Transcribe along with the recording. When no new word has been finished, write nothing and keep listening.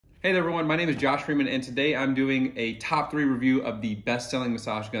Hey there everyone, my name is Josh Freeman and today I'm doing a top 3 review of the best-selling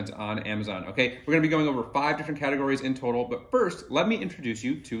massage guns on Amazon. Okay, we're going to be going over 5 different categories in total, but first let me introduce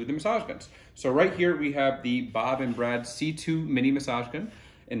you to the massage guns. So right here we have the Bob & Brad C2 mini massage gun.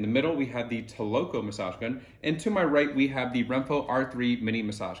 In the middle, we have the Toloco massage gun. And to my right, we have the Renpho R3 mini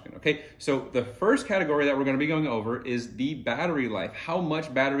massage gun, okay? So the first category that we're gonna be going over is the battery life. How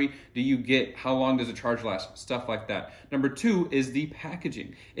much battery do you get? How long does a charge last? Stuff like that. Number 2 is the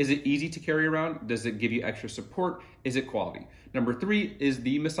packaging. Is it easy to carry around? Does it give you extra support? Is it quality? Number 3 is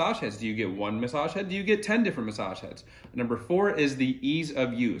the massage heads. Do you get one massage head? Do you get 10 different massage heads? Number 4 is the ease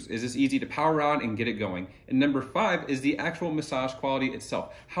of use. Is this easy to power on and get it going? And number 5 is the actual massage quality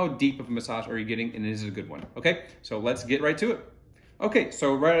itself. How deep of a massage are you getting, and is it a good one? Okay, so let's get right to it. Okay,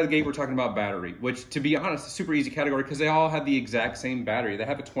 so right out of the gate, we're talking about battery, which to be honest, is a super easy category because they all have the exact same battery. They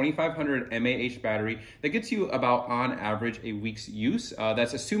have a 2500 mAh battery that gets you about, on average, a week's use.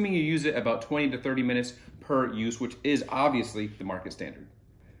 That's assuming you use it about 20 to 30 minutes per use, which is obviously the market standard.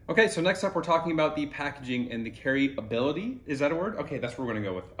 Okay, so next up, we're talking about the packaging and the carryability. Is that a word? Okay, that's what we're gonna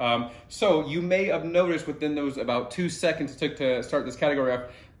go with. So you may have noticed within those about 2 seconds it took to start this category off,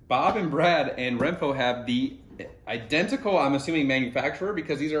 Bob & Brad and Renpho have the identical, I'm assuming, manufacturer,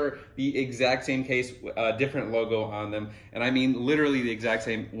 because these are the exact same case, different logo on them. And I mean literally the exact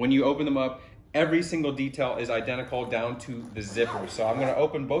same. When you open them up, every single detail is identical down to the zipper. So I'm gonna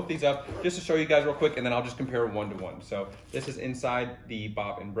open both these up just to show you guys real quick, and then I'll just compare one to one. So this is inside the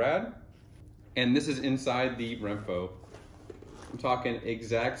Bob & Brad, and this is inside the Renpho. I'm talking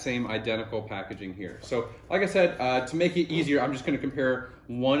exact same identical packaging here. So like I said, to make it easier, I'm just gonna compare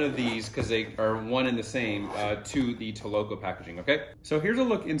one of these, because they are one and the same, to the Toloco packaging, okay? So here's a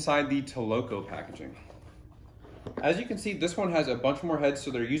look inside the Toloco packaging. As you can see, this one has a bunch more heads,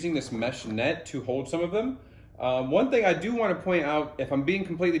 so they're using this mesh net to hold some of them. One thing I do want to point out, if I'm being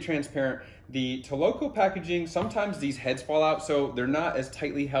completely transparent, the Toloco packaging, sometimes these heads fall out, so they're not as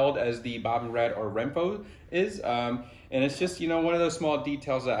tightly held as the Bob & Brad or Renpho is. And it's just, you know, one of those small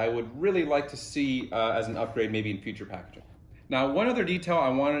details that I would really like to see as an upgrade maybe in future packaging. Now, one other detail I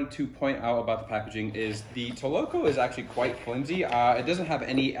wanted to point out about the packaging is the Toloco is actually quite flimsy. It doesn't have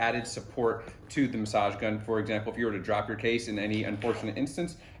any added support to the massage gun. For example, if you were to drop your case in any unfortunate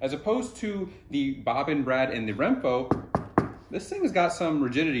instance, as opposed to the Bob & Brad and the Renpho, this thing has got some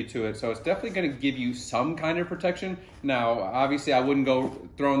rigidity to it, so it's definitely gonna give you some kind of protection. Now, obviously I wouldn't go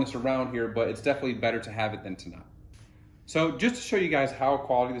throwing this around here, but it's definitely better to have it than to not. So just to show you guys how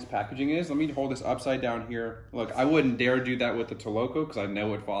quality this packaging is, let me hold this upside down here. Look, I wouldn't dare do that with the Toloco because I know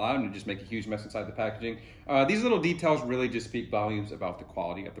it would fall out and it'd just make a huge mess inside the packaging. These little details really just speak volumes about the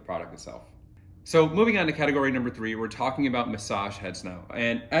quality of the product itself. So moving on to category number 3, we're talking about massage heads now.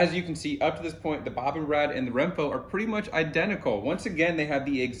 And as you can see, up to this point, the Bob & Brad and the Renpho are pretty much identical. Once again, they have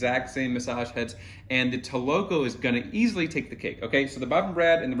the exact same massage heads, and the Toloco is gonna easily take the cake, okay? So the Bob &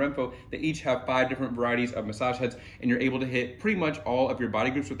 Brad and the Renpho, they each have 5 different varieties of massage heads, and you're able to hit pretty much all of your body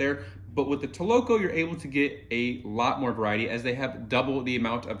groups with there. But with the Toloco, you're able to get a lot more variety as they have double the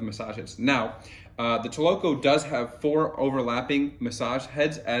amount of massage heads. Now, the Toloco does have 4 overlapping massage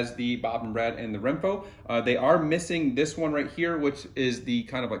heads as the Bob & Brad and the Renpho. They are missing this one right here, which is the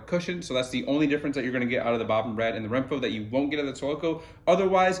kind of like cushion. So that's the only difference that you're gonna get out of the Bob & Brad and the Renpho that you won't get out of the Toloco.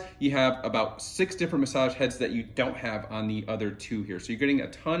 Otherwise, you have about 6 different massage heads that you don't have on the other 2 here. So you're getting a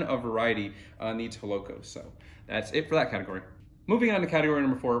ton of variety on the Toloco. So that's it for that category. Moving on to category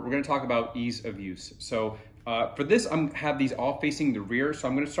number 4, we're gonna talk about ease of use. So for this, I'm have these all facing the rear. So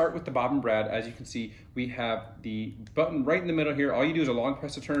I'm gonna start with the Bob & Brad. As you can see, we have the button right in the middle here. All you do is a long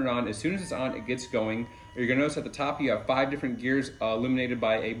press to turn it on. As soon as it's on, it gets going. You're gonna notice at the top, you have 5 different gears illuminated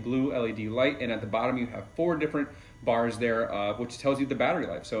by a blue LED light. And at the bottom, you have 4 different bars there, which tells you the battery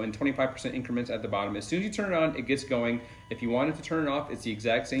life. So in 25% increments at the bottom. As soon as you turn it on, it gets going. If you wanted to turn it off, it's the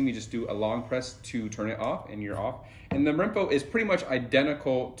exact same. You just do a long press to turn it off and you're off. And the Renpho is pretty much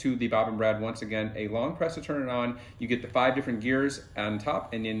identical to the Bob & Brad. Once again, a long press to turn it on. You get the 5 different gears on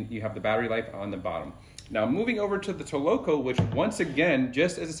top, and then you have the battery life on the bottom. Now moving over to the Toloco, which once again,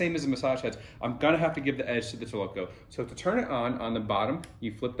 just as the same as the massage heads, I'm gonna have to give the edge to the Toloco. So to turn it on the bottom,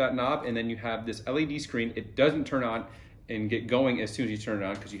 you flip that knob and then you have this LED screen. It doesn't turn on and get going as soon as you turn it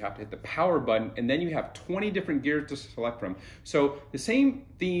on because you have to hit the power button, and then you have 20 different gears to select from. So the same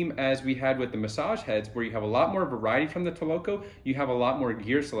theme as we had with the massage heads, where you have a lot more variety from the Toloco, you have a lot more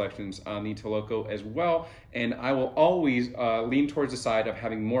gear selections on the Toloco as well, and I will always lean towards the side of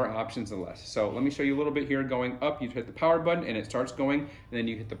having more options than less. So let me show you a little bit here. Going up, you hit the power button and it starts going, and then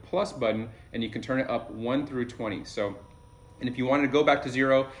you hit the plus button and you can turn it up 1 through 20. So And if you wanted to go back to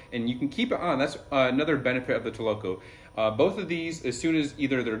 0, and you can keep it on, that's another benefit of the Toloco. Both of these, as soon as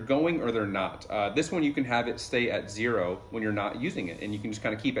either they're going or they're not. This one you can have it stay at 0 when you're not using it, and you can just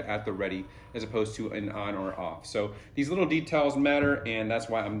kind of keep it at the ready as opposed to an on or off. So these little details matter, and that's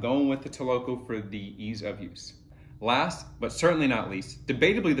why I'm going with the Toloco for the ease of use. Last, but certainly not least,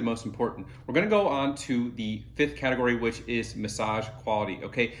 debatably the most important, we're gonna go on to the 5th category, which is massage quality,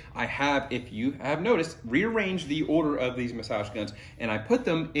 okay? I have, if you have noticed, rearranged the order of these massage guns, and I put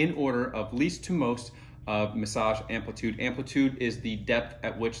them in order of least to most of massage amplitude. Amplitude is the depth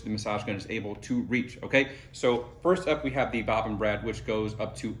at which the massage gun is able to reach, okay? So first up, we have the Bob & Brad, which goes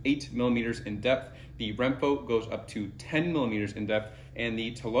up to 8 millimeters in depth. The Renpho goes up to 10 millimeters in depth, and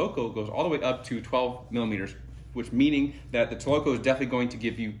the Toloco goes all the way up to 12 millimeters, which meaning that the Toloco is definitely going to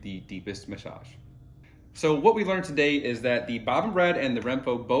give you the deepest massage. So what we learned today is that the Bob & Brad and the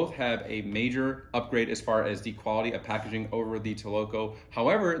Renpho both have a major upgrade as far as the quality of packaging over the Toloco.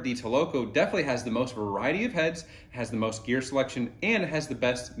 However, the Toloco definitely has the most variety of heads, has the most gear selection, and has the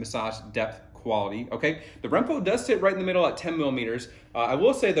best massage depth quality, okay? The Renpho does sit right in the middle at 10 millimeters. I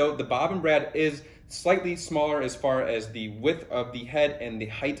will say though, the Bob & Brad is slightly smaller as far as the width of the head and the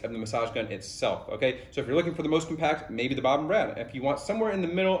height of the massage gun itself, okay? So if you're looking for the most compact, maybe the Bob & Brad. If you want somewhere in the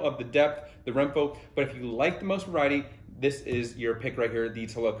middle of the depth, the Renpho. But if you like the most variety, this is your pick right here, the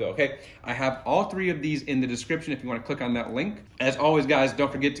Toloco, okay? I have all 3 of these in the description if you want to click on that link. As always, guys,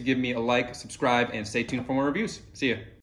 don't forget to give me a like, subscribe, and stay tuned for more reviews. See ya.